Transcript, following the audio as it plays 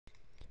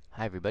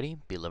Hi everybody,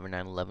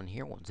 BLover911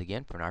 here once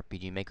again for an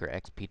RPG Maker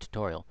XP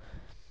tutorial.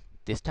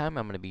 This time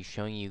I'm going to be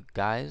showing you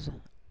guys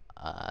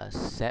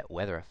set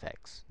weather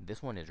effects.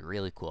 This one is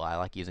really cool. I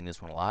like using this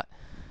one a lot.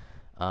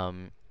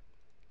 Um,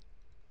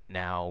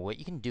 Now what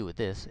you can do with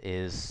this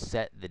is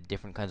set the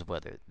different kinds of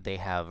weather. They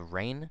have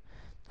rain,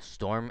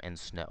 storm, and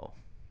snow.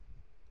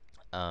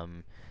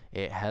 Um,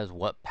 it has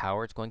what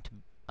power it's going to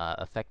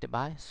affect it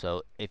by.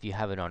 So if you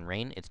have it on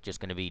rain, it's just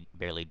going to be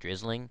barely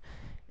drizzling.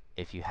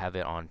 If you have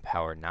it on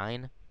power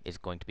 9, it's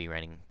going to be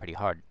raining pretty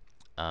hard.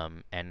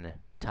 And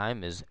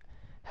time is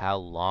how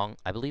long,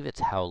 I believe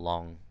it's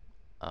um,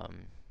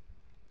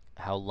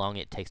 how long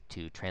it takes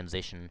to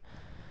transition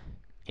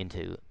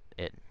into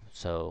it.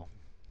 So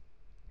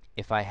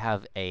if I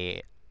have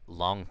a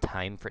long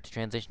time for it to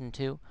transition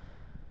to,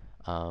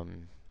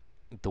 um,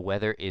 the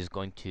weather is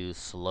going to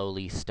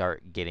slowly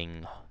start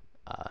getting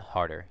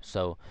harder.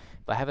 So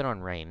if I have it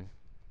on rain,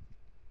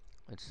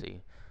 let's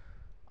see,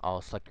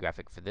 I'll select a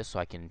graphic for this so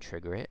I can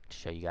trigger it to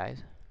show you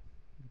guys.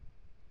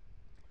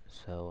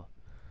 So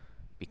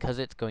because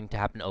it's going to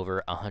happen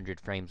over 100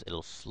 frames,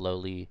 it'll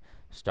slowly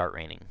start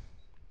raining.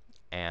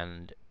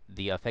 And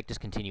the effect is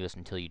continuous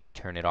until you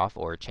turn it off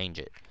or change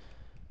it.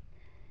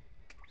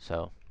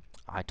 So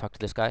I talk to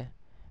this guy,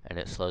 and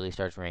it slowly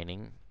starts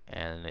raining,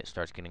 and it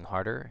starts getting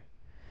harder,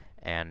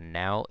 and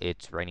now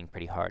it's raining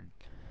pretty hard.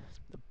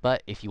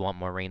 But if you want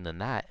more rain than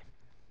that,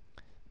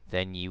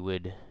 then you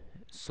would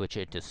switch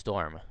it to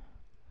storm.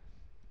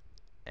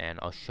 And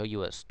I'll show you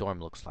what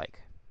storm looks like.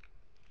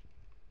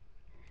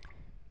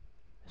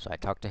 So I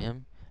talk to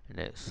him, and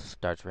it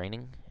starts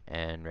raining,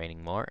 and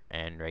raining more,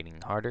 and raining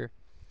harder.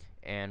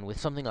 And with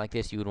something like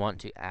this, you would want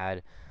to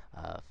add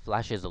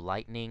flashes of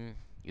lightning.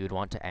 You would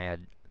want to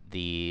add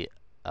the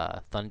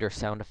thunder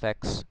sound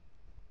effects.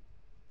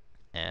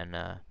 And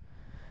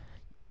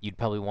you'd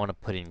probably want to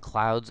put in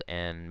clouds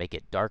and make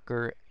it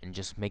darker and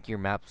just make your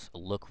maps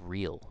look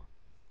real.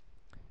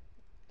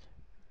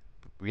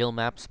 Real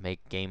maps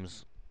make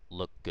games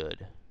look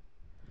good.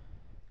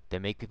 They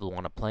make people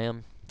want to play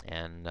them.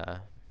 And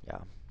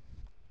yeah.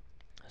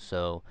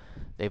 So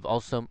they've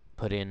also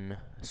put in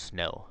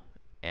snow.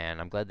 And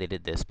I'm glad they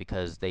did this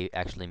because they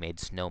actually made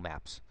snow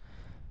maps.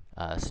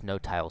 Snow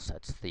tile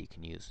sets that you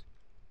can use.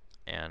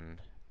 And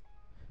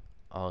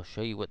I'll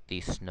show you what the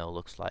snow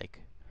looks like.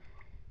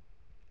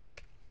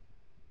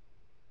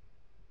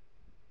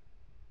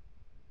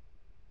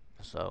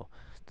 So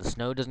the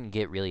snow doesn't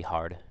get really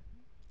hard.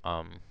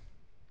 Um,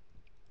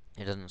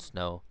 it doesn't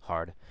snow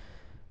hard,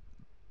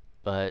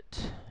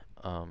 but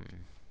let's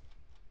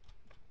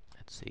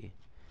see.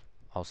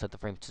 I'll set the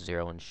frames to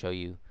 0 and show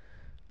you.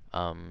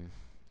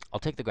 I'll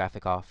take the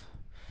graphic off,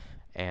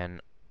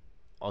 and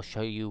I'll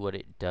show you what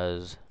it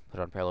does.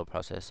 Put on parallel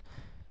process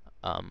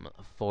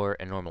for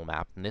a normal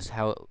map, and this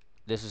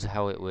is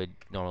how it would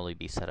normally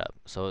be set up.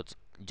 So it's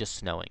just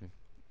snowing,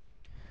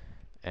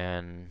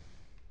 and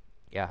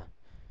yeah.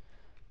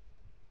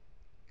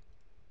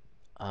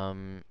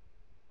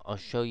 I'll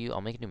show you.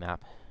 I'll make a new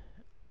map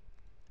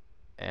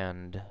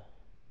and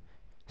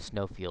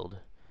snowfield.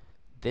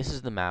 This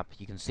is the map.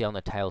 You can see on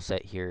the tile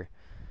set here.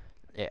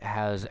 It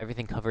has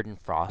everything covered in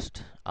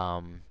frost.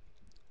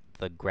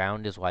 The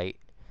ground is white.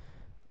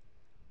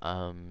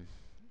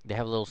 They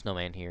have a little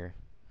snowman here.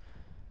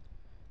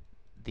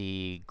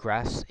 The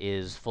grass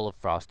is full of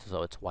frost,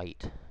 so it's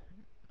white.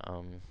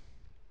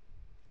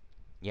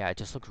 Yeah, it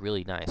just looks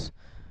really nice.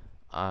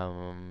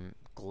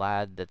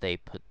 Glad that they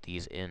put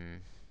these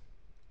in.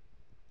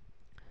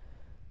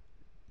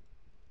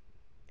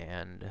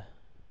 And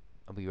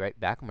I'll be right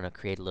back. I'm going to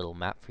create a little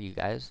map for you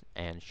guys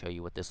and show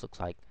you what this looks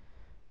like.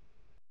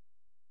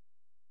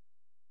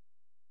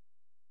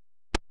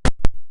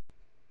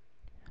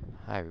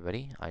 Hi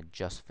everybody, I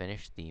just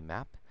finished the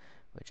map,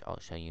 which I'll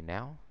show you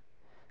now.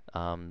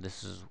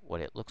 This is what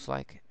it looks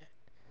like.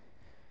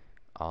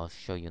 I'll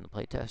show you in the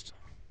playtest.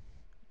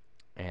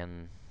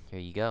 And here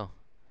you go.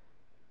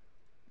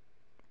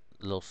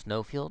 Little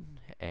snowfield,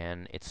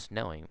 and it's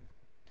snowing.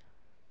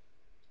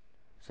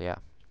 So yeah,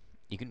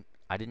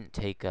 I didn't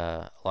take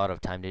a lot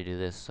of time to do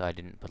this, so I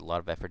didn't put a lot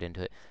of effort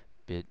into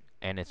it.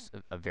 And it's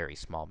a very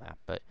small map,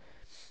 but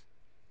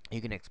you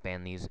can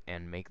expand these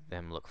and make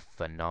them look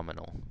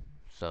phenomenal.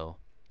 So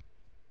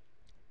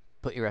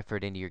put your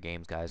effort into your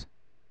games, guys.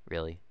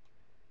 Really,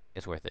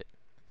 it's worth it.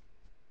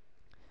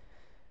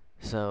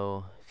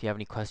 So if you have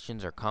any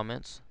questions or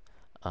comments,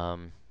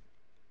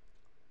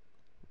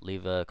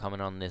 leave a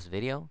comment on this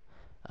video.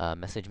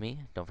 Message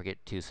me. Don't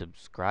forget to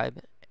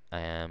subscribe.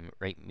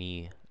 Rate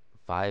me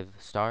 5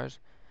 stars.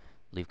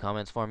 Leave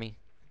comments for me.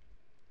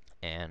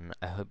 And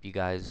I hope you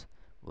guys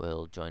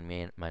will join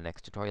me in my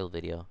next tutorial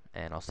video.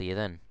 And I'll see you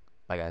then.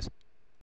 Bye, guys.